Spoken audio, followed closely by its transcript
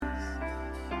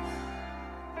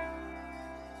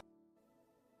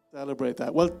Celebrate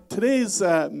that. Well, today's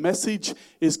message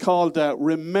is called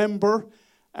Remember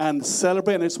and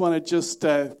Celebrate. And I just want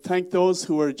to thank those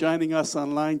who are joining us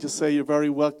online. Just say you're very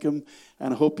welcome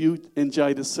and I hope you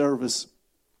enjoy the service.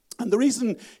 And the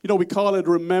reason, we call it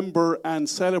Remember and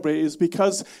Celebrate is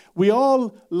because we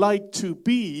all like to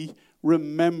be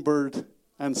remembered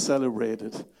and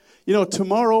celebrated.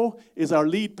 Tomorrow is our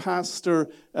lead pastor,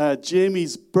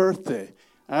 Jamie's birthday.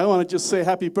 I want to just say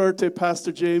happy birthday,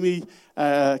 Pastor Jamie.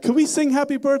 Can we sing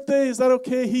happy birthday? Is that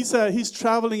okay? He's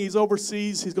traveling. He's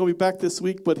overseas. He's going to be back this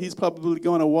week, but he's probably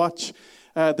going to watch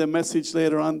the message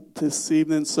later on this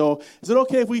evening. So is it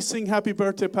okay if we sing happy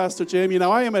birthday, Pastor Jamie?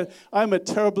 Now, I'm a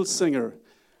terrible singer.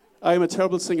 I am a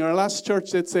terrible singer. Our last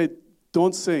church, they'd say,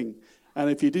 don't sing. And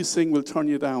if you do sing, we'll turn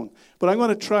you down. But I'm going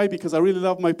to try because I really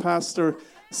love my pastor.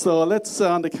 So let's,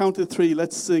 on the count of three,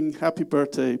 let's sing happy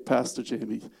birthday, Pastor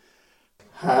Jamie.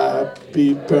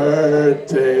 Happy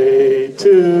birthday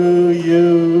to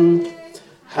you.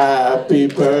 Happy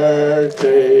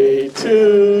birthday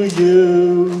to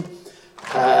you.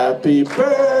 Happy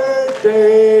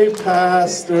birthday,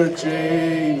 Pastor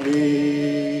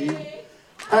Jamie.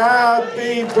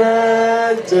 Happy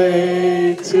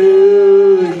birthday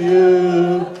to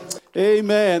you.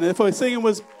 Amen. If my singing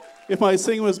was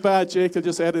bad, Jake will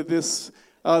just edit this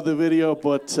out of the video.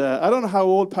 But I don't know how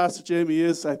old Pastor Jamie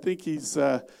is. I think he's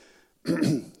that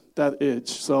age.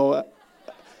 So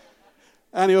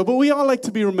anyway, but we all like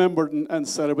to be remembered and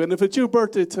celebrated. And if it's your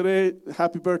birthday today,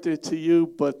 happy birthday to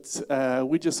you. But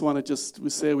we just want to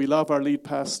say we love our lead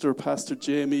pastor, Pastor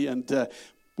Jamie, and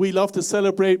we love to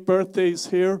celebrate birthdays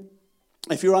here.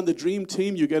 If you're on the Dream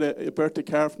Team, you get a birthday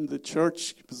card from the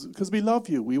church because we love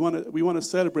you. We want to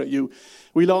celebrate you.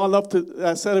 We all love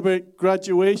to celebrate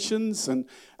graduations and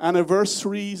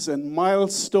anniversaries and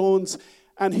milestones.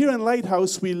 And here in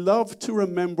Lighthouse, we love to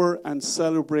remember and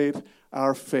celebrate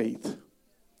our faith.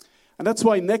 And that's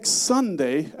why next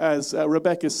Sunday, as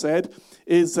Rebecca said,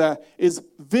 is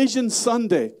Vision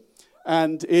Sunday.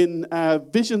 And in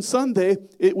Vision Sunday,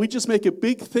 we just make a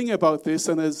big thing about this.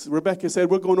 And as Rebecca said,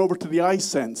 we're going over to the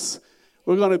iSense.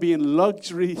 We're going to be in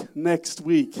luxury next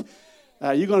week.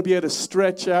 You're going to be able to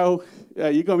stretch out.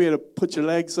 You're going to be able to put your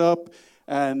legs up.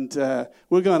 And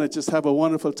we're going to just have a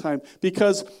wonderful time.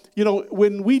 Because,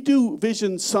 when we do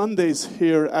Vision Sundays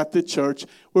here at the church,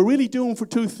 we're really doing for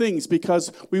two things.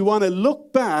 Because we want to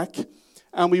look back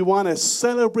and we want to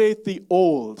celebrate the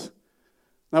old.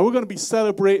 Now, we're going to be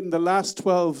celebrating the last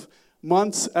 12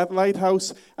 months at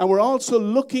Lighthouse, and we're also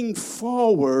looking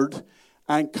forward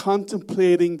and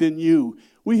contemplating the new.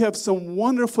 We have some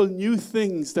wonderful new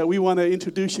things that we want to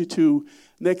introduce you to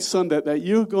next Sunday that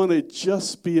you're going to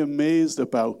just be amazed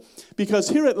about. Because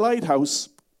here at Lighthouse,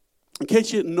 in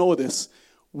case you didn't know this,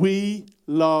 we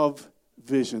love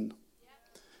vision.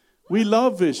 We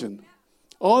love vision.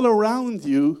 All around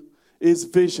you is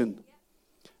vision.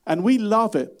 And we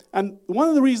love it. And one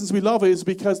of the reasons we love it is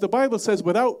because the Bible says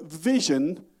without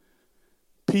vision,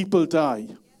 people die.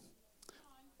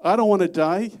 I don't want to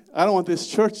die. I don't want this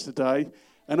church to die.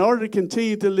 In order to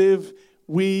continue to live,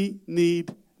 we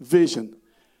need vision.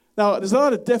 Now, there's a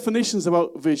lot of definitions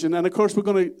about vision. And, of course, we're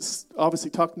going to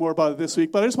obviously talk more about it this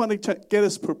week. But I just want to get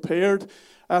us prepared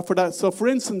for that. So, for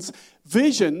instance,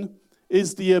 vision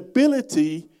is the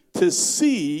ability to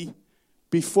see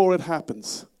before it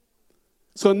happens.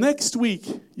 So next week,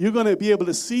 you're going to be able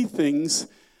to see things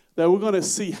that we're going to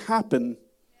see happen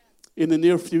in the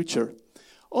near future.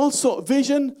 Also,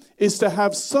 vision is to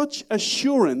have such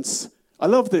assurance, I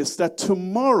love this, that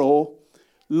tomorrow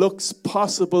looks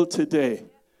possible today.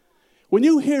 When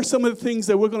you hear some of the things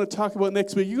that we're going to talk about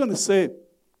next week, you're going to say,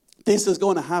 this is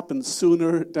going to happen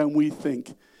sooner than we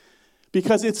think.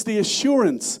 Because it's the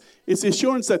assurance. It's the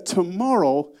assurance that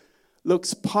tomorrow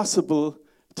looks possible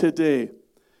today.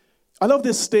 I love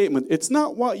this statement. It's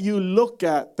not what you look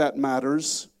at that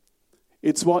matters.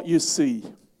 It's what you see.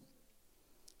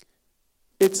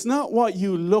 It's not what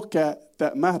you look at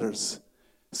that matters.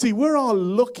 See, we're all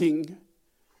looking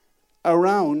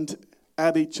around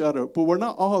at each other, but we're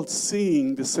not all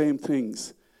seeing the same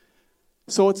things.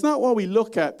 So it's not what we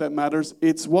look at that matters.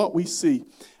 It's what we see.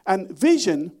 And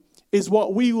vision is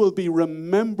what we will be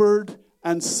remembered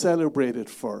and celebrated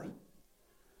for.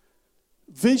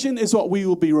 Vision is what we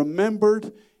will be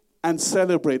remembered and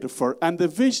celebrated for. And the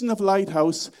vision of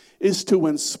Lighthouse is to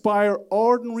inspire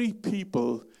ordinary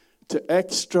people to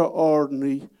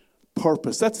extraordinary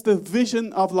purpose. That's the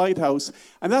vision of Lighthouse.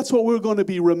 And that's what we're going to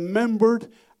be remembered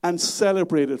and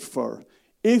celebrated for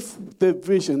if the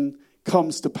vision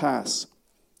comes to pass.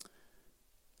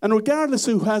 And regardless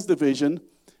who has the vision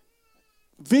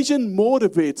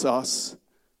motivates us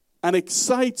and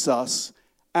excites us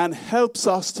and helps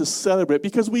us to celebrate,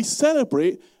 because we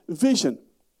celebrate vision.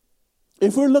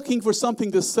 If we're looking for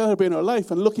something to celebrate in our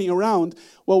life and looking around,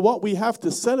 well, what we have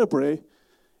to celebrate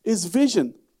is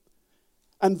vision.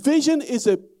 And vision is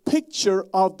a picture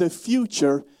of the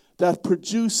future that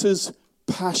produces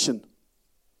passion.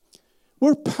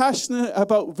 We're passionate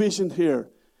about vision here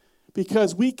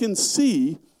because we can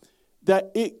see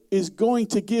that it is going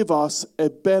to give us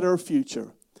a better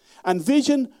future. And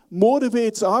vision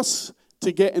motivates us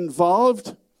to get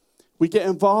involved. We get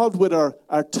involved with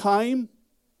our time,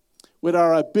 with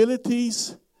our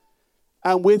abilities,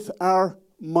 and with our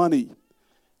money.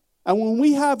 And when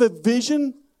we have a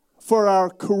vision for our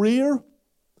career,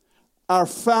 our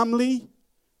family,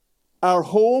 our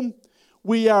home,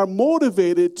 we are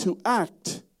motivated to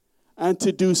act and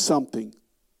to do something.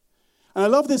 And I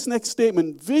love this next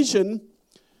statement. Vision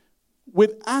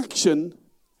with action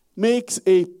makes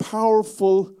a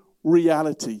powerful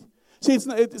reality. See,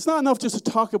 it's not enough just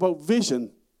to talk about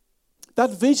vision. That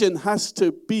vision has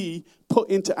to be put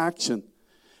into action.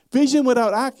 Vision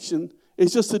without action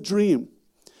is just a dream.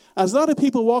 There's a lot of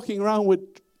people walking around with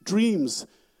dreams,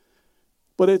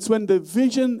 but it's when the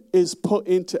vision is put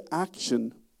into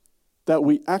action that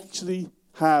we actually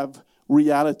have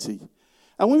reality.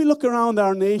 And when we look around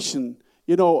our nation,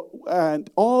 and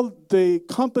all the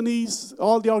companies,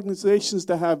 all the organizations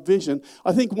that have vision,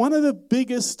 I think one of the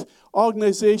biggest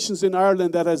organizations in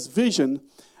Ireland that has vision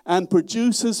and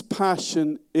produces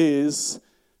passion is,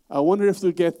 I wonder if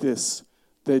they'll get this,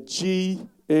 the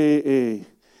GAA,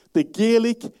 the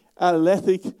Gaelic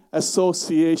Athletic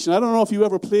Association. I don't know if you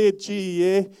ever played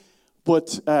GAA,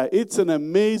 but it's an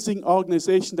amazing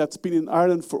organization that's been in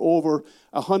Ireland for over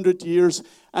 100 years.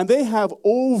 And they have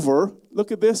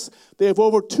look at this, they have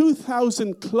over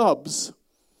 2,000 clubs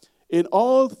in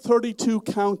all 32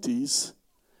 counties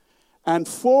and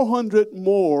 400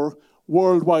 more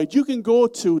worldwide. You can go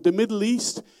to the Middle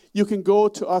East, you can go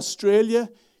to Australia,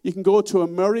 you can go to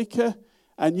America,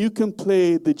 and you can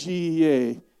play the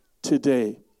GAA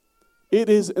today. It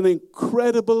is an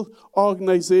incredible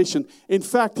organization. In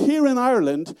fact, here in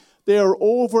Ireland, there are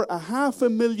over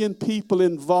 500,000 people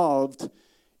involved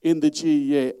in the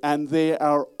GAA, and they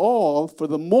are all, for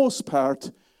the most part,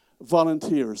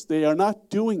 volunteers. They are not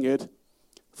doing it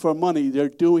for money. They're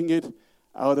doing it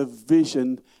out of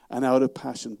vision and out of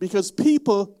passion. Because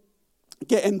people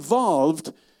get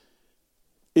involved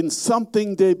in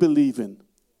something they believe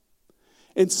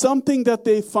in something that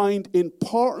they find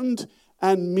important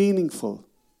and meaningful.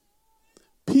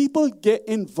 People get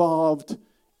involved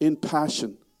in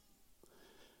passion.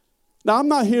 Now, I'm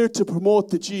not here to promote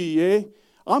the GAA.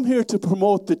 I'm here to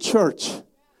promote the church.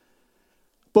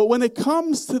 But when it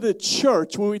comes to the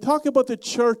church, when we talk about the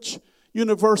church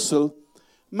universal,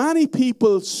 many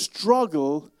people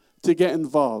struggle to get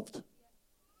involved.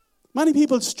 Many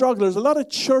people struggle. There's a lot of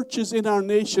churches in our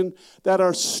nation that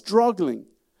are struggling.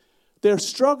 They're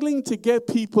struggling to get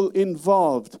people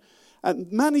involved. And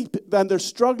they're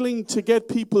struggling to get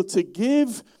people to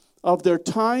give of their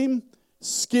time,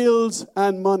 skills,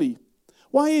 and money.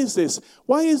 Why is this?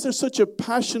 Why is there such a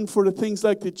passion for the things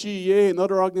like the GAA and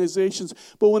other organizations?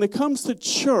 But when it comes to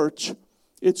church,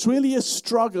 it's really a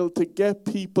struggle to get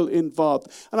people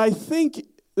involved. And I think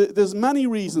there's many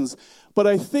reasons, but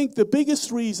I think the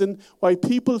biggest reason why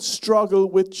people struggle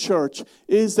with church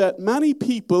is that many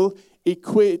people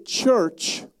equate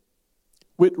church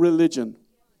with religion.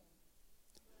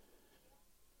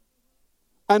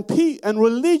 And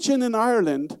religion in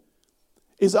Ireland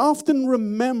is often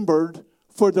remembered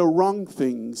for the wrong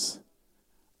things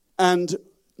and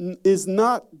is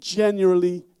not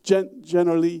generally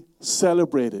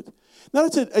celebrated. Now,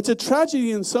 it's a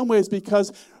tragedy in some ways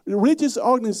because religious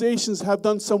organizations have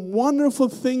done some wonderful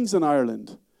things in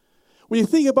Ireland. When you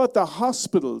think about the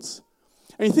hospitals,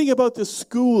 and you think about the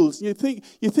schools, you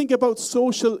think about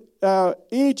social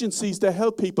agencies that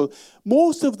help people.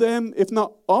 Most of them, if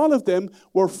not all of them,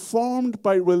 were formed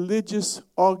by religious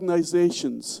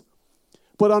organizations.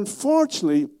 But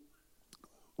unfortunately,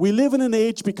 we live in an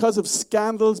age because of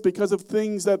scandals, because of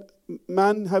things that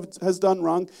man has done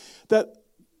wrong, that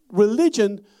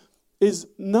religion is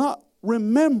not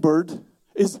remembered,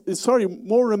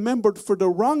 more remembered for the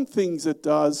wrong things it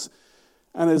does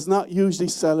and is not usually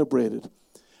celebrated.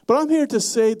 But I'm here to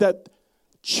say that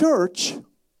church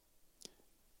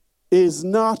is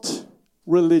not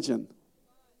religion.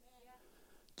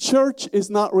 Church is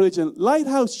not religion.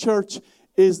 Lighthouse Church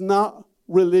is not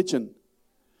religion.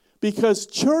 Because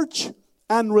church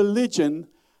and religion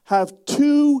have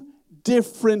two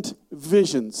different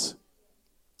visions.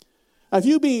 Have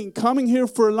you been coming here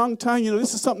for a long time? You know,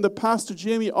 this is something that Pastor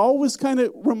Jamie always kind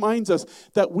of reminds us,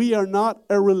 that we are not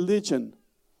a religion.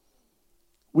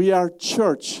 We are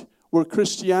church. We're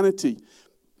Christianity.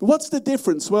 What's the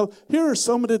difference? Well, here are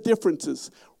some of the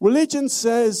differences. Religion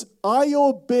says, I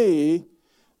obey,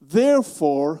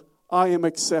 therefore I am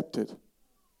accepted.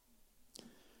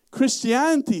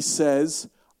 Christianity says,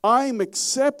 I'm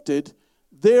accepted,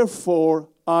 therefore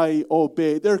I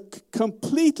obey. They're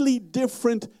completely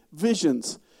different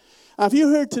visions. If you're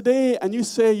here today and you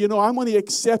say, you know, I'm only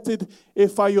accepted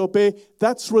if I obey,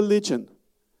 that's religion.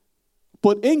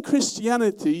 But in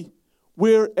Christianity,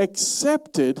 we're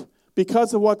accepted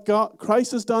because of what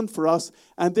Christ has done for us,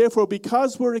 and therefore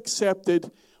because we're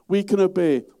accepted, we can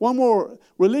obey. One more.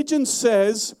 Religion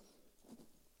says,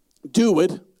 do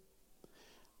it,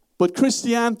 but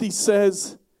Christianity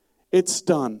says, it's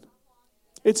done.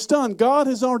 It's done. God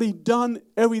has already done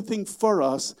everything for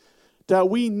us that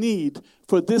we need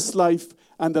for this life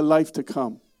and the life to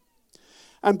come.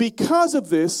 And because of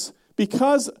this,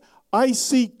 because I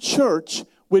see church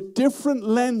with different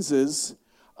lenses,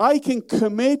 I can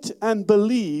commit and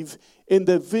believe in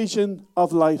the vision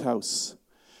of Lighthouse.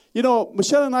 You know,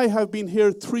 Michelle and I have been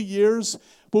here 3 years,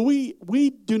 but we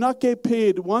do not get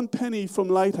paid 1 penny from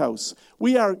Lighthouse.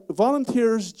 We are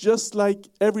volunteers just like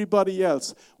everybody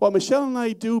else. What Michelle and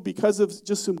I do, because of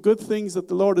just some good things that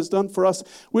the Lord has done for us,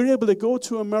 we're able to go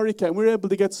to America and we're able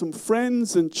to get some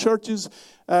friends and churches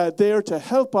there to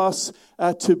help us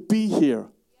to be here.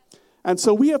 And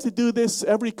so we have to do this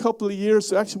every couple of years.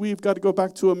 So actually, we've got to go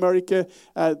back to America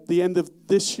at the end of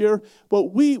this year.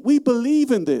 But we believe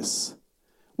in this.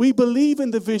 We believe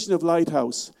in the vision of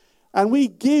Lighthouse. And we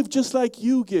give just like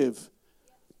you give.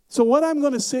 So what I'm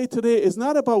going to say today is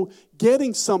not about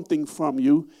getting something from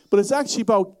you, but it's actually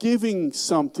about giving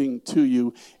something to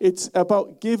you. It's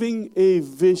about giving a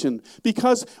vision.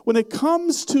 Because when it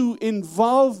comes to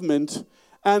involvement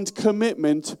and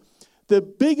commitment, the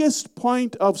biggest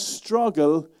point of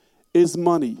struggle is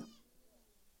money.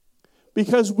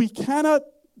 Because we cannot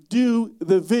do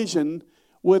the vision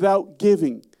without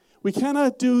giving. We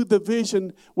cannot do the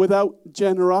vision without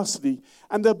generosity.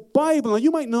 And the Bible, and you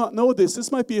might not know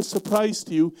this might be a surprise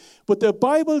to you, but the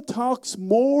Bible talks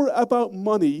more about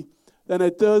money than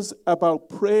it does about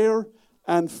prayer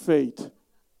and faith.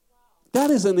 That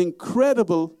is an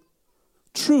incredible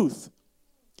truth.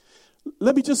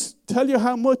 Let me just tell you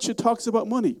how much it talks about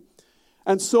money.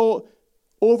 And so,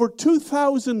 over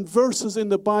 2,000 verses in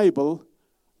the Bible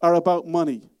are about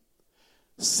money.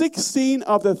 16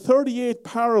 of the 38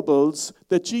 parables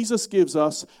that Jesus gives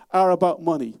us are about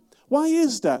money. Why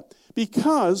is that?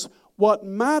 Because what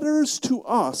matters to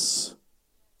us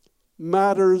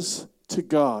matters to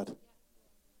God.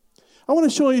 I want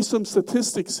to show you some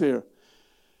statistics here.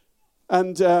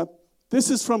 And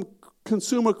this is from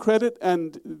Consumer Credit,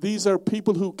 and these are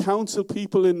people who counsel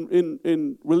people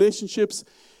in relationships.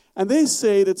 And they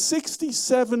say that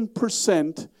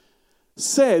 67%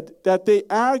 said that they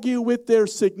argue with their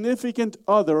significant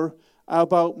other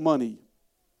about money.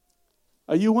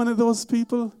 Are you one of those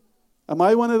people? Am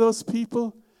I one of those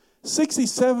people?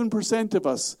 67% of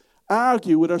us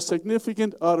argue with our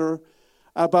significant other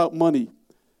about money.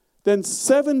 Then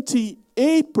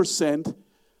 78%,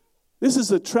 this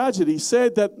is a tragedy,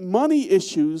 said that money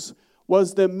issues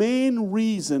was the main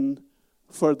reason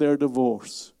for their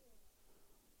divorce.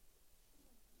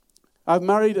 I've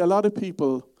married a lot of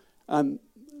people, and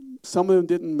some of them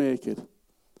didn't make it.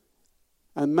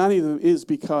 And many of them is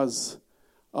because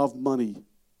of money.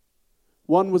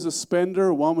 One was a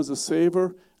spender, one was a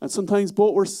saver, and sometimes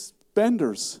both were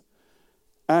spenders.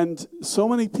 And so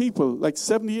many people, like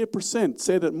 78%,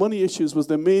 say that money issues was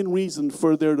the main reason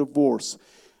for their divorce.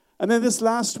 And then this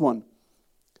last one.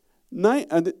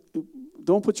 And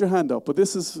don't put your hand up, but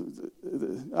this is,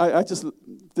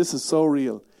 this is so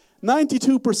real.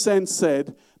 92%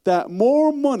 said that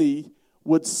more money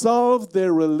would solve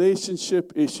their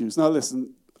relationship issues. Now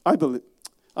listen,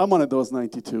 I'm one of those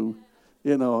 92.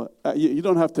 You know, you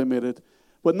don't have to admit it.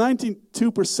 But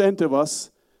 92% of us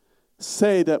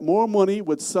say that more money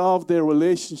would solve their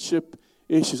relationship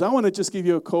issues. I want to just give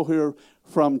you a quote here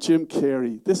from Jim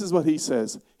Carrey. This is what he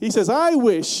says. He says, I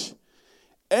wish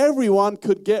everyone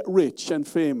could get rich and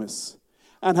famous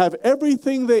and have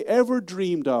everything they ever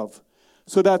dreamed of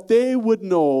so that they would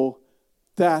know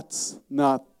that's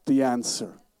not the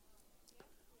answer.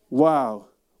 Wow,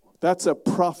 that's a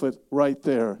prophet right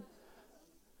there.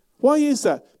 Why is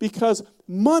that? Because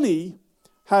money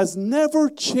has never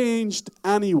changed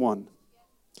anyone.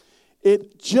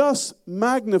 It just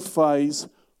magnifies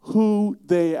who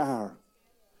they are.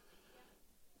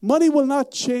 Money will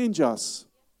not change us.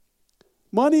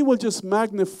 Money will just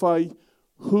magnify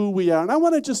who we are. And I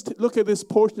want to just look at this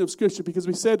portion of Scripture because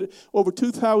we said over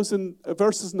 2,000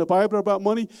 verses in the Bible are about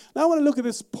money. Now I want to look at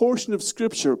this portion of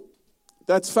Scripture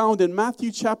that's found in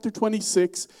Matthew chapter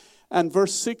 26 and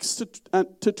verse 6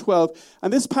 to 12.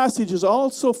 And this passage is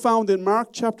also found in Mark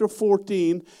chapter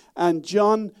 14 and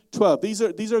John 12.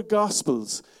 These are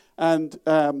Gospels. And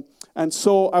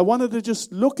so I wanted to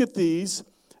just look at these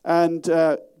and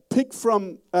pick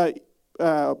from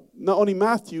not only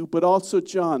Matthew but also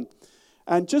John.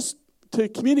 And just to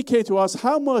communicate to us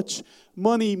how much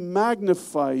money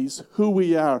magnifies who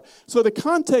we are. So the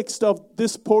context of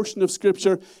this portion of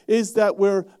Scripture is that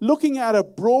we're looking at a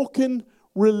broken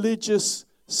religious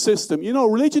system. You know,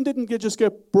 religion didn't just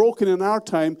get broken in our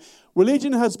time.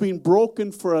 Religion has been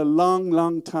broken for a long,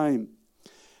 long time.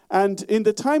 And in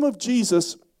the time of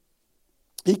Jesus,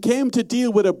 he came to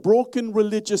deal with a broken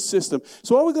religious system.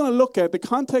 So what we're going to look at, the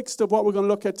context of what we're going to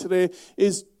look at today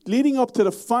is leading up to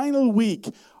the final week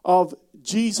of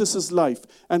Jesus' life.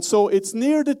 And so it's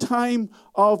near the time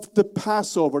of the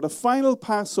Passover, the final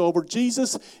Passover.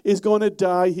 Jesus is going to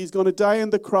die. He's going to die on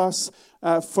the cross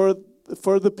for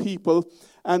the people.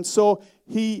 And so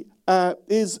he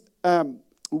is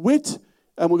with,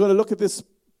 and we're going to look at this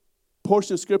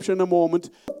portion of Scripture in a moment.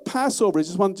 Passover,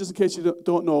 just in case you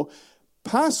don't know,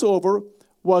 Passover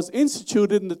was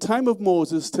instituted in the time of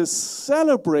Moses to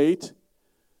celebrate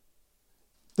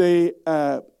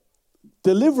the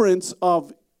deliverance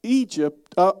of Israel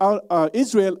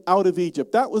out of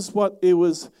Egypt. That was what it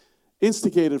was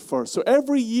instigated for. So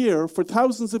every year, for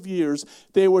thousands of years,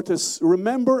 they were to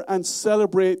remember and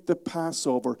celebrate the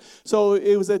Passover. So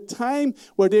it was a time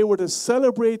where they were to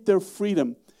celebrate their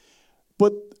freedom.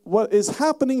 But what is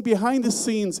happening behind the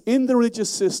scenes in the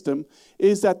religious system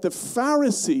is that the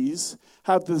Pharisees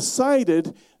have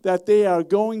decided that they are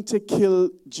going to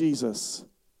kill Jesus.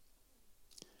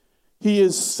 He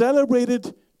is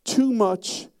celebrated too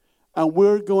much, and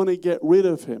we're going to get rid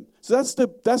of him. So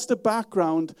that's the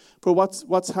background for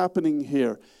what's happening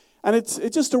here. And it's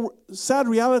just a sad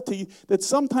reality that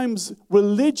sometimes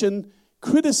religion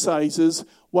criticizes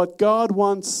what God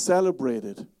wants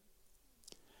celebrated.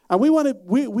 And we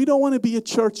don't want to be a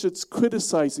church that's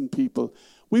criticizing people.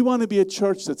 We want to be a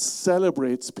church that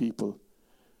celebrates people.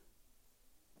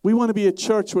 We want to be a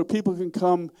church where people can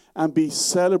come and be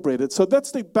celebrated. So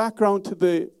that's the background to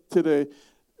the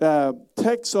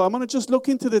text. So I'm going to just look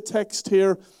into the text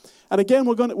here. And again,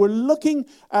 we're looking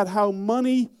at how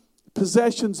money,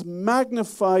 possessions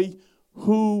magnify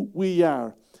who we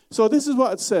are. So this is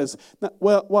what it says. Now,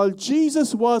 while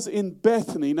Jesus was in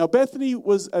Bethany, now Bethany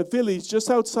was a village just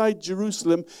outside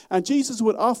Jerusalem, and Jesus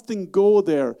would often go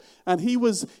there. And he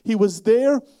was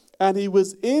there, and he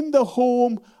was in the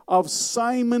home of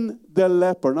Simon the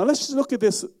leper. Now let's just look at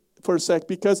this for a sec,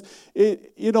 because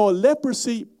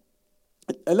leprosy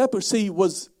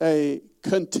was a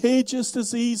contagious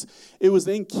disease. It was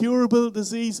an incurable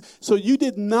disease. So you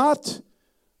did not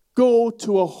go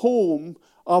to a home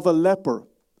of a leper.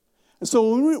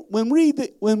 So when we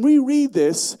read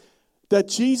this, that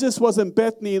Jesus was in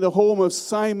Bethany in the home of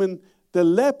Simon the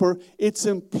leper, it's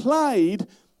implied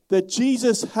that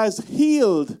Jesus has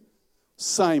healed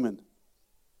Simon.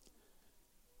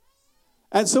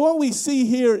 And so what we see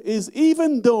here is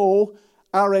even though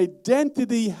our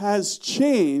identity has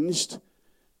changed,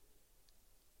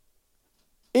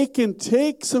 it can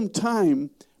take some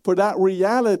time for that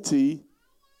reality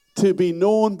to be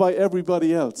known by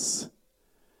everybody else.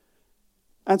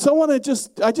 And so I want to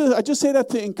just say that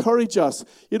to encourage us.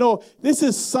 You know, this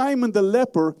is Simon the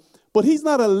leper, but he's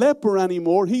not a leper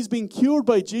anymore. He's been cured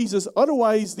by Jesus.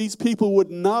 Otherwise, these people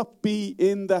would not be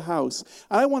in the house.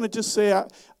 And I want to just say,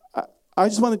 I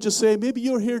just want to just say, maybe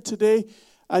you're here today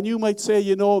and you might say,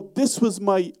 you know, this was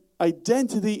my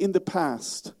identity in the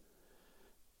past.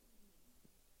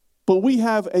 But we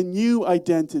have a new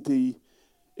identity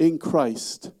in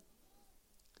Christ.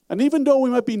 And even though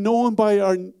we might be known by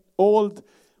our old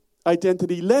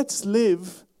identity, let's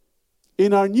live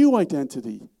in our new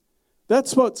identity.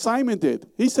 That's what Simon did.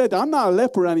 He said, I'm not a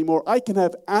leper anymore. I can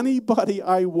have anybody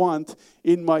I want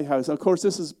in my house. Of course,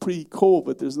 this is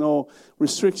pre-COVID. There's no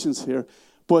restrictions here.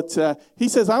 But he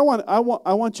says, I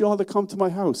want you all to come to my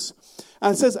house.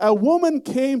 And it says, a woman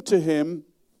came to him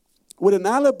with an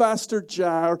alabaster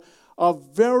jar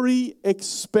of very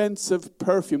expensive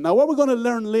perfume. Now, what we're going to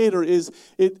learn later is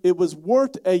it was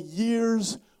worth a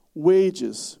year's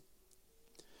wages.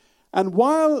 And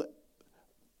while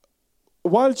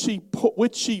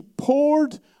she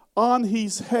poured on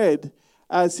his head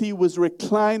as he was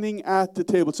reclining at the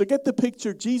table. So get the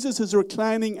picture. Jesus is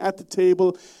reclining at the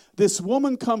table. this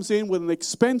woman comes in with an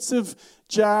expensive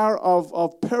jar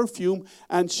of perfume,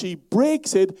 and she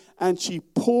breaks it and she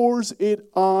pours it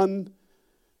on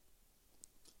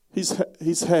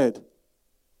his head.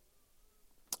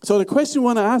 So the question we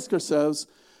want to ask ourselves,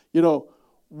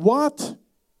 what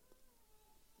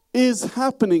is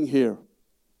happening here?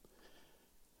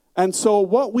 And so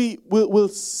what we'll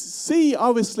see,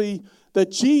 obviously, that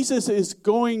Jesus is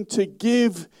going to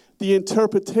give the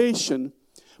interpretation.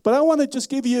 But I want to just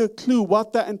give you a clue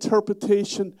what that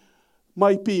interpretation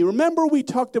might be. Remember, we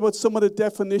talked about some of the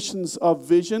definitions of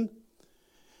vision.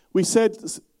 We said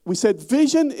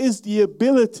vision is the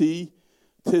ability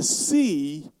to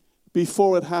see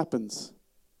before it happens.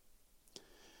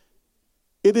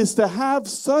 It is to have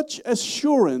such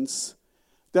assurance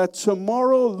that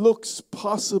tomorrow looks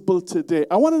possible today.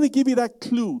 I wanted to give you that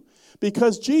clue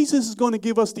because Jesus is going to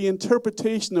give us the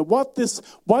interpretation of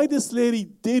why this lady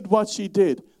did what she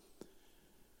did.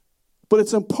 But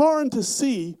it's important to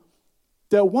see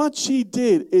that what she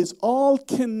did is all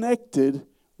connected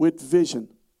with vision.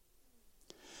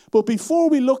 But before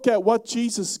we look at what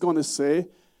Jesus is going to say,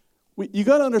 you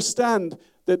got to understand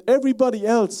that everybody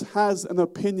else has an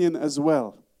opinion as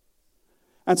well.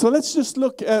 And so let's just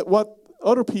look at what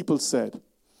other people said.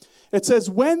 It says,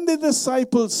 when the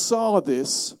disciples saw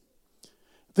this,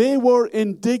 they were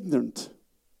indignant.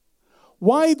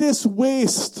 Why this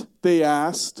waste, they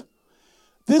asked.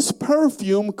 This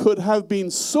perfume could have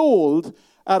been sold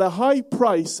at a high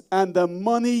price and the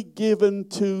money given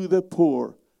to the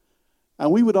poor.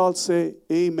 And we would all say,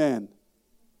 amen.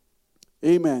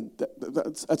 Amen.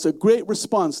 That's a great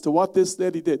response to what this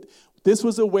lady did. This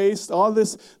was a waste. All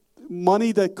this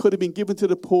money that could have been given to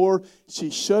the poor, she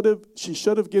should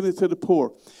have given it to the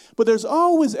poor. But there's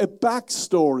always a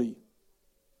backstory.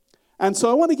 And so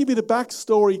I want to give you the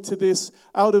backstory to this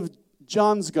out of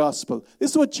John's Gospel.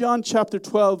 This is what John chapter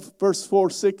 12, verse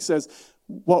 4-6 says,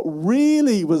 what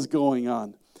really was going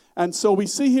on. And so we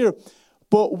see here,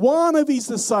 but one of his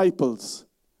disciples,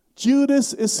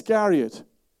 Judas Iscariot,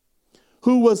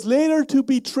 who was later to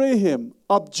betray him,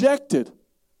 objected.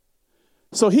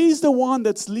 So he's the one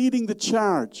that's leading the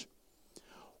charge.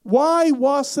 Why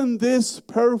wasn't this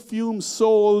perfume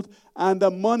sold and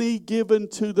the money given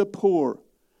to the poor?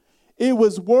 It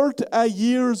was worth a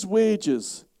year's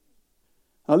wages.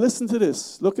 Now listen to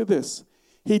this. Look at this.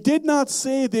 He did not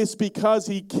say this because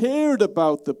he cared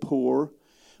about the poor,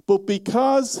 but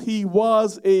because he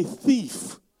was a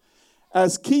thief.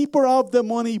 As keeper of the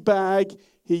money bag,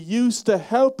 he used to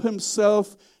help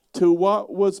himself to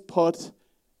what was put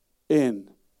in.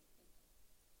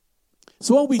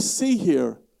 So what we see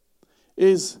here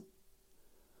is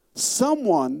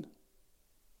someone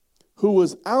who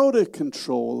was out of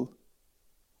control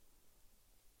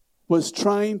was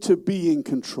trying to be in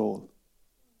control.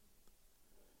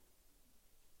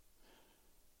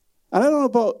 And I don't know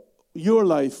about your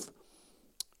life,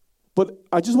 but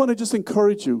I just want to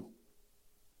encourage you.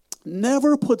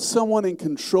 Never put someone in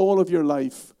control of your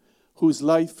life whose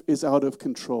life is out of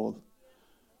control.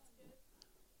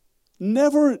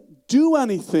 Never do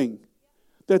anything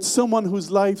that someone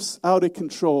whose life's out of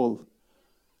control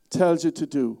tells you to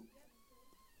do.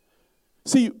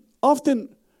 See, often,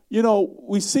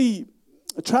 we see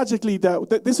tragically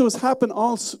that this was happening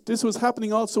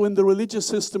also in the religious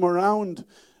system around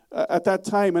at that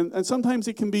time, and sometimes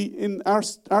it can be in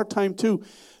our time too,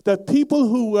 that people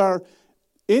who are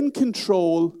in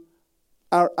control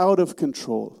are out of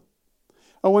control.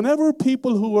 And whenever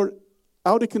people who are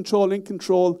out of control, in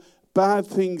control, bad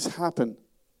things happen.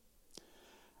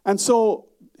 And so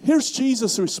here's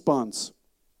Jesus' response.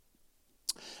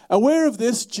 Aware of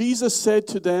this, Jesus said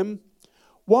to them,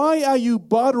 "Why are you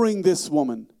bothering this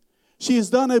woman? She has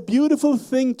done a beautiful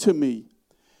thing to me.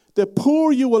 The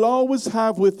poor you will always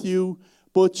have with you,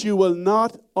 but you will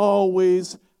not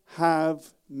always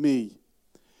have me."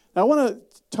 Now, I want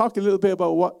to talk a little bit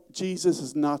about what Jesus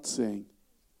is not saying.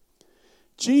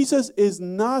 Jesus is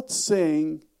not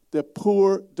saying the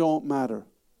poor don't matter.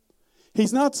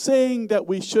 He's not saying that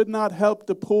we should not help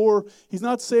the poor. He's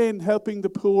not saying helping the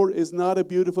poor is not a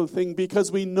beautiful thing,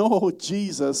 because we know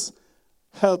Jesus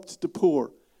helped the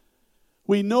poor.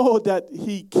 We know that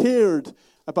he cared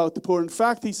about the poor. In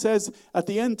fact, he says at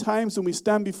the end times when we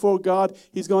stand before God,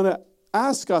 he's going to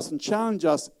ask us and challenge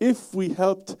us if we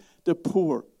helped the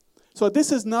poor. So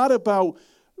this is not about,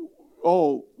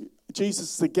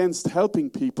 Jesus is against helping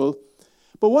people.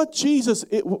 But what Jesus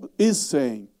is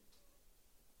saying,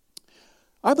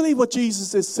 I believe what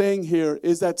Jesus is saying here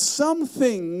is that some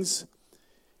things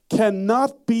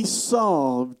cannot be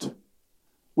solved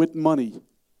with money.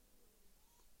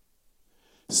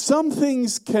 Some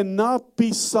things cannot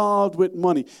be solved with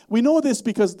money. We know this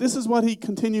because this is what he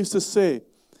continues to say.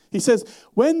 He says,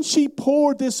 when she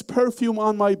poured this perfume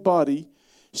on my body,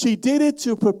 she did it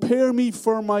to prepare me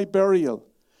for my burial.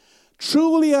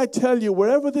 Truly I tell you,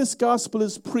 wherever this gospel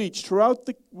is preached throughout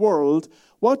the world,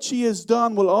 what she has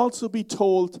done will also be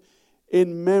told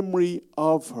in memory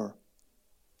of her.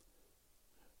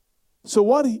 So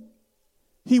what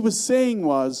he was saying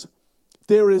was,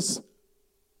 there is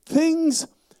things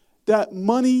that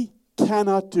money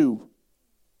cannot do.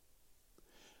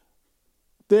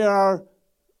 There are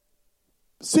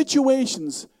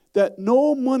situations that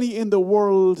no money in the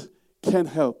world can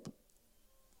help.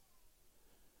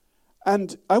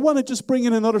 And I want to just bring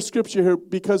in another scripture here,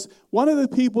 because one of the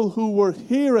people who were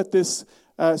here at this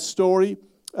story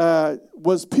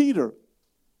was Peter.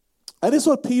 And this is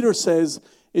what Peter says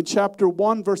in chapter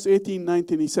 1, verse 18,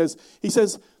 19. He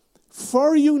says,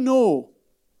 for you know,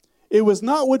 it was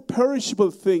not with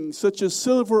perishable things such as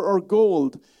silver or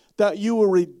gold that you were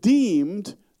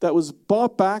redeemed, that was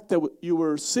bought back, that you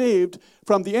were saved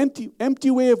from the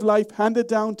empty way of life handed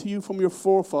down to you from your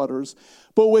forefathers,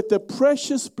 but with the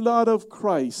precious blood of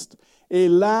Christ, a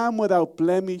lamb without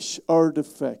blemish or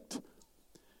defect.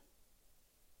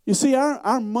 You see,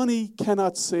 our money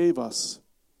cannot save us.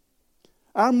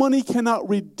 Our money cannot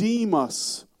redeem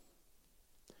us.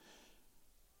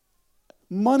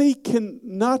 Money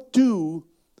cannot do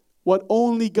what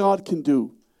only God can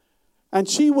do. And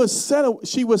she was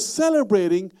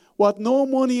celebrating what no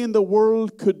money in the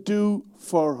world could do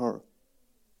for her.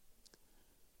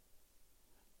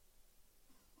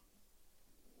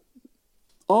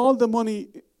 All the money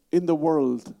in the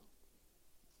world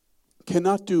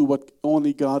cannot do what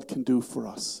only God can do for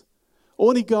us.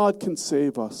 Only God can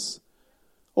save us.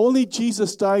 Only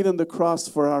Jesus died on the cross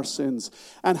for our sins.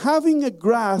 And having a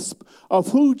grasp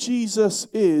of who Jesus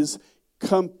is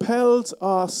compels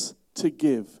us to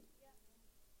give.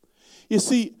 You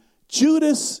see,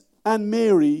 Judas and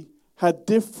Mary had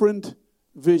different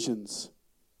visions.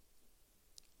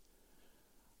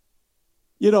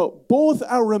 You know, both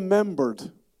are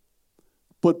remembered,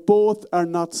 but both are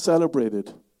not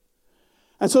celebrated.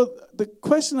 And so the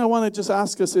question I want to just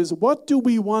ask us is, what do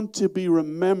we want to be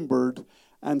remembered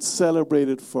and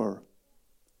celebrated for?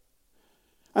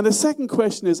 And the second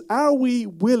question is, are we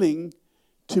willing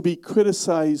to be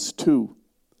criticized too?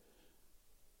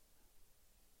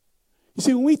 You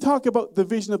see, when we talk about the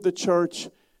vision of the church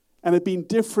and it being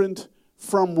different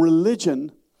from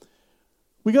religion,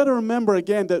 we got to remember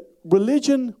again that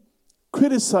religion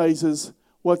criticizes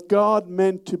what God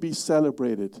meant to be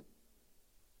celebrated.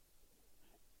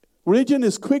 Religion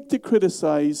is quick to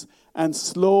criticize and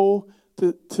slow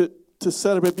to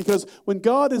celebrate, because when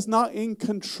God is not in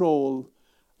control,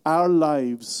 our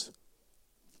lives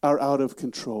are out of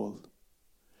control.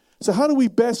 So how do we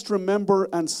best remember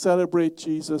and celebrate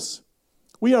Jesus?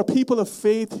 We are people of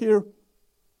faith here.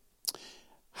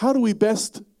 How do we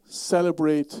best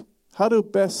celebrate? How do we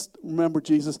best remember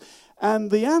Jesus?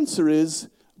 And the answer is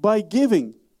by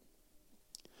giving.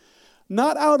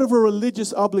 Not out of a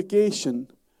religious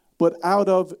obligation, but out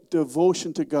of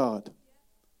devotion to God.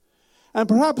 And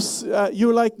perhaps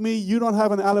you're like me, you don't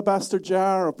have an alabaster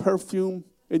jar of perfume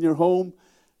in your home,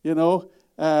 you know.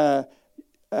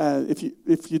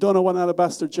 If you don't know what an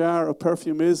alabaster jar of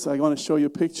perfume is, I want to show you a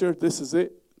picture. This is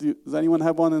it. Does anyone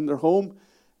have one in their home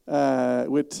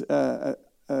with a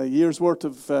year's worth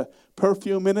of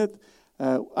perfume in it?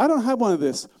 I don't have one of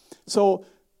this. So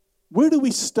where do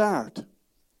we start?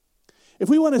 If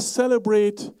we want to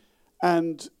celebrate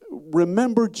and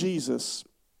remember Jesus,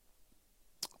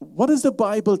 what does the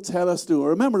Bible tell us to do?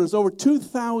 Remember, there's over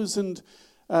 2,000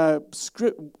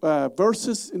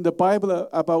 verses in the Bible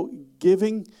about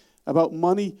giving, about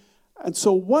money. And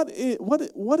so what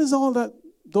is all that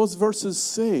those verses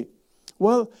say?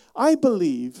 Well, I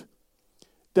believe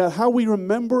that how we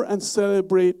remember and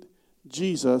celebrate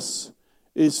Jesus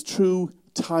is through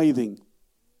tithing.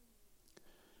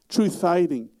 Through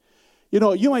tithing. You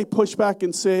know, you might push back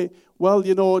and say, well,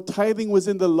 you know, tithing was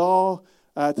in the law,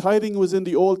 tithing was in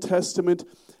the Old Testament,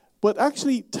 but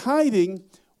actually tithing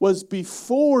was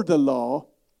before the law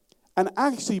and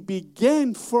actually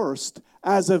began first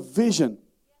as a vision.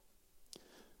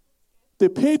 The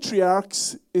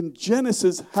patriarchs in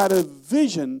Genesis had a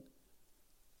vision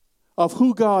of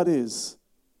who God is.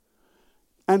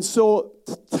 And so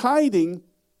tithing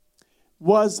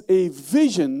was a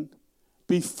vision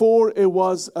before it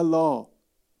was a law.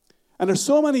 And there's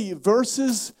so many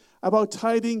verses about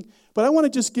tithing, but I want to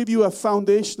just give you a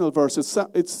foundational verse.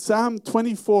 It's Psalm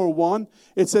 24:1.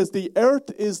 It says, the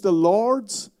earth is the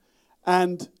Lord's,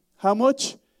 and how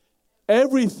much?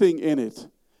 Everything in it.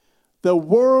 the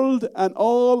world and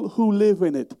all who live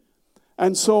in it.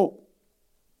 And so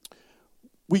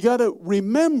we got to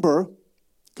remember,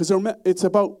 because it's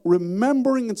about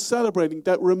remembering and celebrating,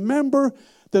 that remember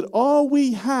that all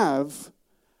we have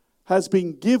has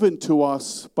been given to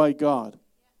us by God.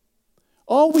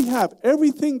 All we have,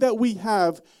 everything that we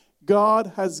have,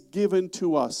 God has given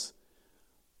to us.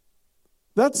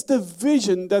 That's the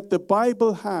vision that the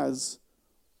Bible has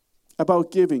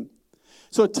about giving.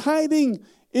 So tithing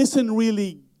isn't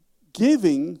really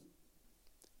giving,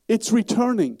 it's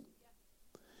returning.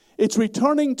 It's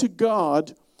returning to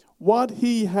God what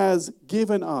He has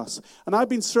given us. And I've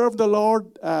been serving the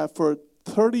Lord for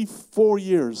 34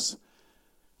 years.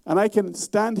 And I can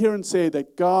stand here and say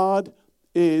that God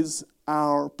is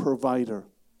our provider.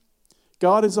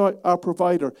 God is our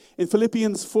provider. In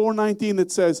Philippians 4:19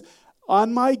 it says,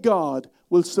 "And my God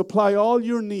will supply all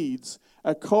your needs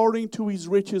according to His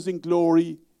riches in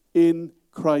glory in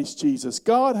Christ Jesus."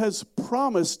 God has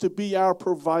promised to be our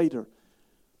provider.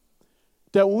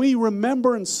 That when we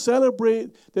remember and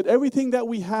celebrate that everything that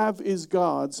we have is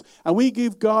God's, and we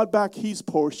give God back His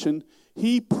portion,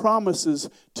 He promises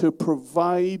to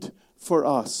provide for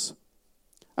us.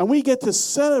 And we get to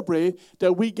celebrate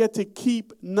that we get to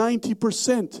keep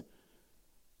 90%.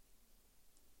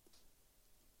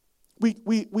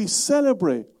 We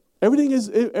celebrate.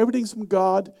 Everything's from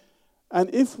God.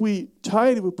 And if we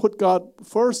tithe, we put God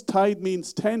first. Tithe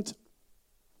means tenth.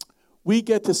 We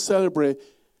get to celebrate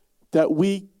that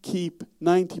we keep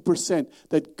 90%.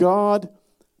 That God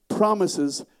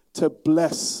promises to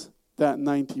bless that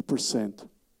 90%.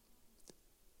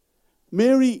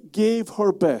 Mary gave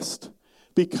her best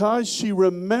because she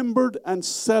remembered and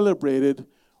celebrated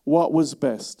what was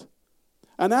best.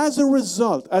 And as a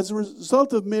result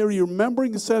of Mary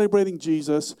remembering and celebrating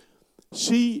Jesus,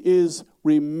 she is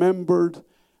remembered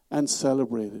and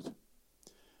celebrated.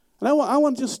 And I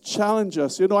want to just challenge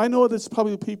us. I know there's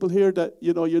probably people here that,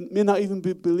 you may not even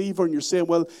be a believer, and you're saying,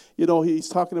 well, he's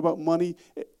talking about money.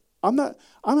 I'm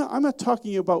not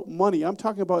talking about money. I'm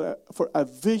talking about for a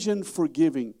vision for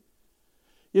giving.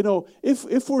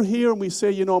 If we're here and we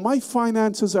say, my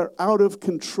finances are out of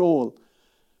control.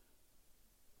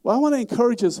 Well, I want to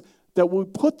encourage us that we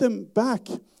put them back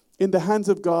in the hands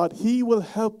of God. He will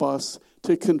help us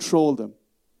to control them.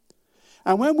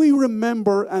 And when we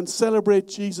remember and celebrate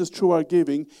Jesus through our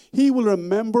giving, He will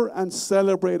remember and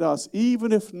celebrate us,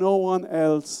 even if no one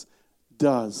else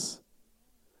does.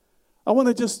 I want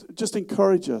to just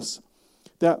encourage us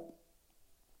that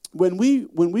when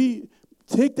we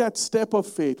take that step of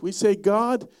faith, we say,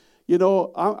 God,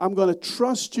 I'm going to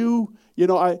trust you.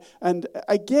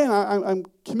 I'm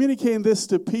communicating this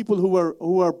to people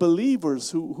who are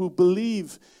believers, who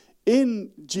believe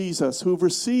in Jesus, who've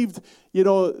received,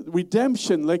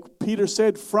 redemption, like Peter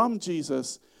said, from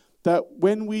Jesus, that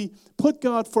when we put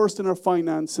God first in our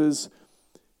finances,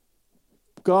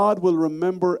 God will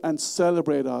remember and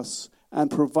celebrate us and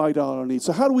provide all our needs.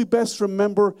 So how do we best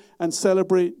remember and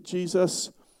celebrate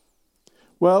Jesus?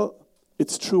 Well,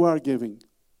 it's through our giving.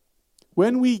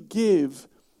 When we give,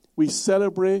 we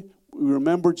celebrate, we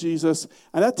remember Jesus,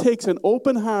 and that takes an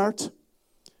open heart,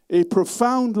 a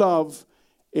profound love,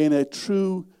 and a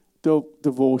true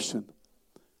devotion.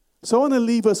 So I want to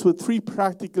leave us with 3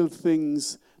 practical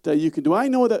things that you can do. I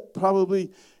know that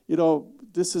probably,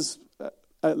 this is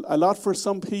a lot for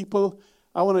some people.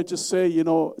 I want to just say,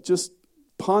 just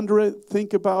ponder it,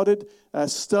 think about it,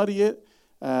 study it.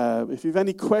 If you have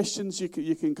any questions, you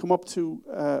can come up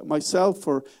to myself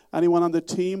or anyone on the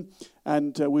team,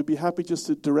 and we'd be happy just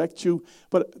to direct you.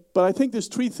 But I think there's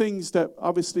 3 things that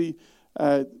obviously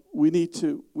we need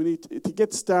to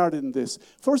get started in this.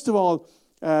 First of all,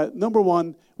 number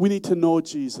 1, we need to know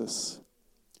Jesus.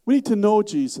 We need to know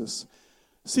Jesus.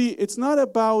 See, it's not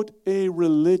about a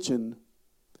religion.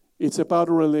 It's about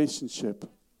a relationship.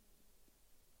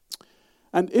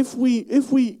 And if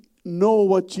we know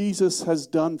what Jesus has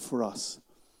done for us,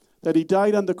 that He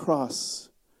died on the cross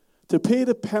to pay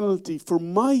the penalty for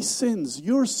my sins,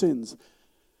 your sins.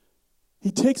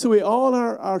 He takes away all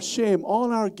our shame,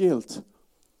 all our guilt.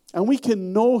 And we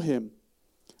can know Him.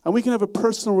 And we can have a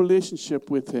personal relationship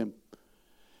with Him.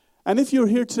 And if you're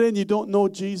here today and you don't know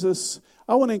Jesus,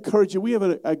 I want to encourage you. We have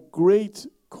a great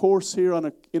course here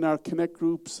in our Connect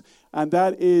groups, and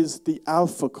that is the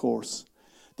Alpha course.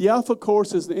 The Alpha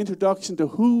course is the introduction to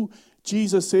who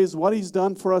Jesus is, what He's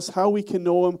done for us, how we can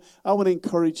know Him. I want to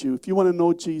encourage you. If you want to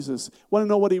know Jesus, want to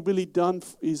know what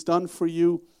He's done for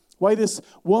you, why this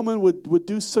woman would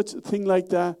do such a thing like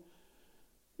that,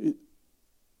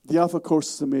 the Alpha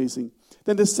course is amazing.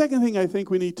 Then the second thing I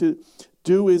think we need to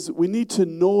do is we need to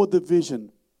know the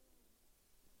vision.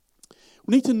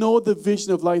 We need to know the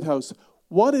vision of Lighthouse.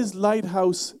 What is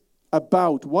Lighthouse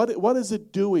about? What is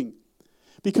it doing?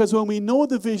 Because when we know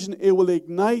the vision, it will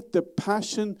ignite the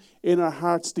passion in our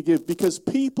hearts to give. Because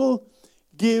people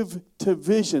give to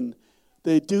vision.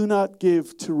 They do not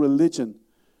give to religion.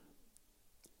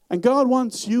 And God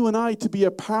wants you and I to be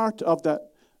a part of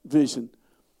that vision.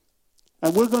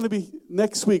 And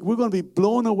next week, we're going to be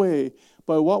blown away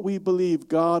by what we believe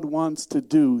God wants to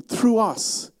do through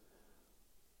us.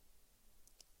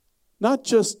 Not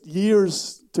just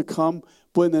years to come,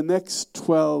 but in the next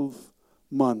 12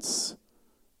 months.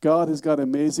 God has got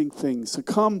amazing things. So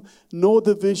come, know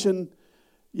the vision.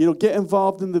 Get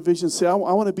involved in the vision. Say, I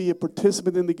want to be a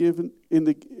participant in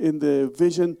the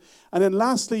vision. And then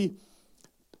lastly,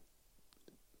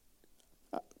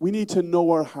 we need to know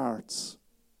our hearts.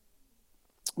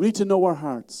 We need to know our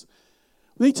hearts.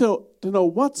 We need to know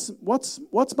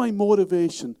what's my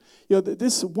motivation.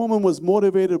 This woman was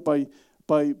motivated by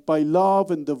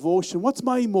love and devotion. What's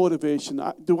my motivation?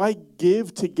 Do I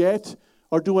give to get,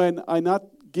 or do I not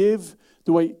give?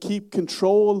 Do I keep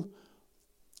control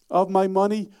of my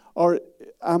money, or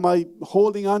am I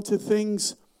holding on to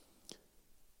things?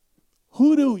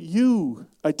 Who do you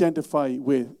identify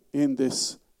with in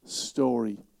this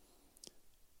story?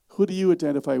 Who do you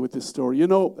identify with this story?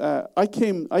 I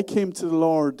came to the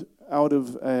Lord out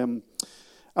of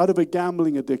a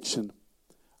gambling addiction.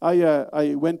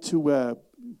 I went to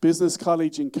business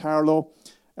college in Carlow,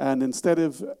 and instead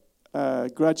of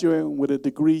graduating with a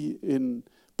degree in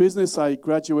business, I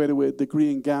graduated with a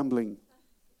degree in gambling.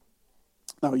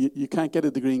 Now, you can't get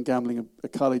a degree in gambling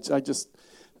at college. I just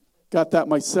got that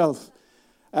myself.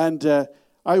 And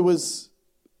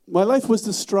my life was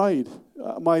destroyed.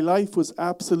 My life was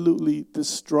absolutely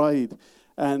destroyed.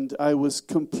 And I was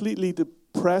completely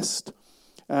depressed.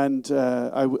 And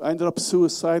I ended up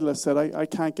suicidal. I said, I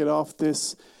can't get off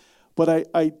this. But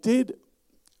I did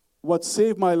what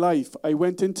saved my life. I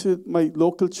went into my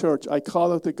local church. I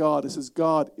called out to God. I says,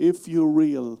 God, if you're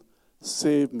real,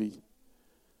 save me.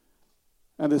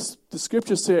 And the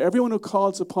scriptures say, everyone who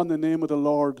calls upon the name of the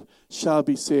Lord shall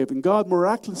be saved. And God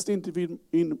miraculously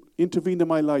intervened in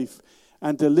my life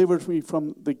and delivered me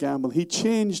from the gamble. He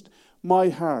changed my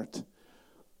heart.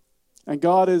 And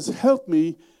God has helped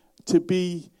me to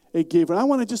be a giver. And I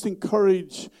want to just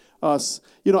encourage us.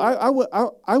 I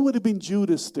would have been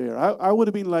Judas there. I would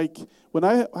have been like, when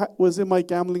I was in my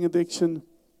gambling addiction,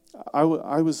 I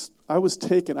was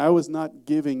taken. I was not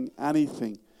giving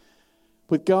anything.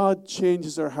 But God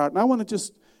changes our heart. And I want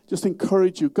to just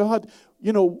encourage you. God,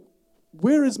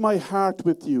 where is my heart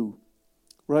with you?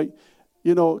 Right?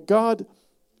 God,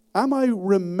 am I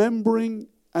remembering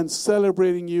and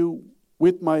celebrating you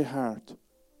with my heart?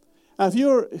 And if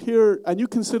you're here and you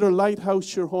consider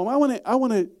Lighthouse your home, I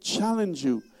want to challenge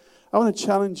you. I want to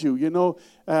challenge you,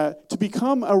 to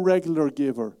become a regular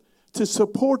giver, to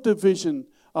support the vision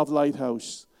of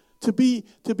Lighthouse, to be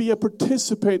a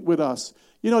participant with us.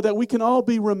 That we can all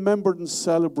be remembered and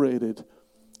celebrated.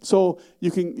 So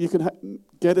you can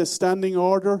get a standing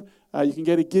order, you can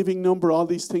get a giving number. All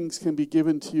these things can be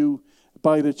given to you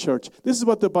by the church. This is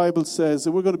what the Bible says,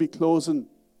 and we're going to be closing.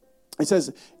 It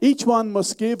says, each one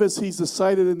must give as he's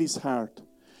decided in his heart,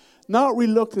 not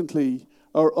reluctantly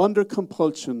or under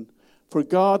compulsion, for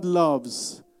God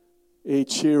loves a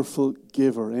cheerful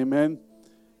giver. Amen.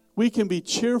 We can be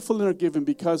cheerful in our giving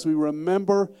because we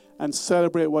remember and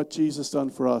celebrate what Jesus done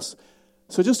for us.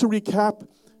 So just to recap,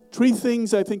 3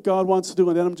 things I think God wants to do,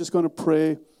 and then I'm just going to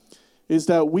pray, is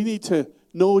that we need to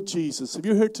know Jesus. If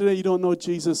you're here today, you don't know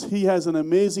Jesus, He has an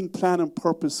amazing plan and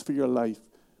purpose for your life.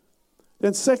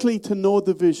 Then secondly, to know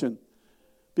the vision,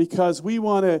 because we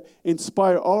want to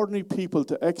inspire ordinary people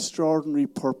to extraordinary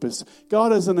purpose.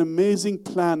 God has an amazing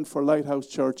plan for Lighthouse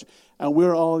Church, and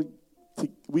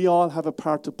we all have a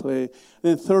part to play. And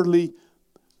then thirdly,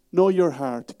 know your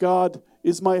heart. God,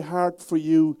 is my heart for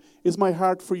you? Is my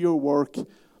heart for your work?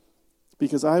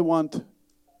 Because I want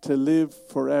to live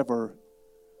forever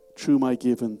through my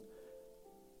giving.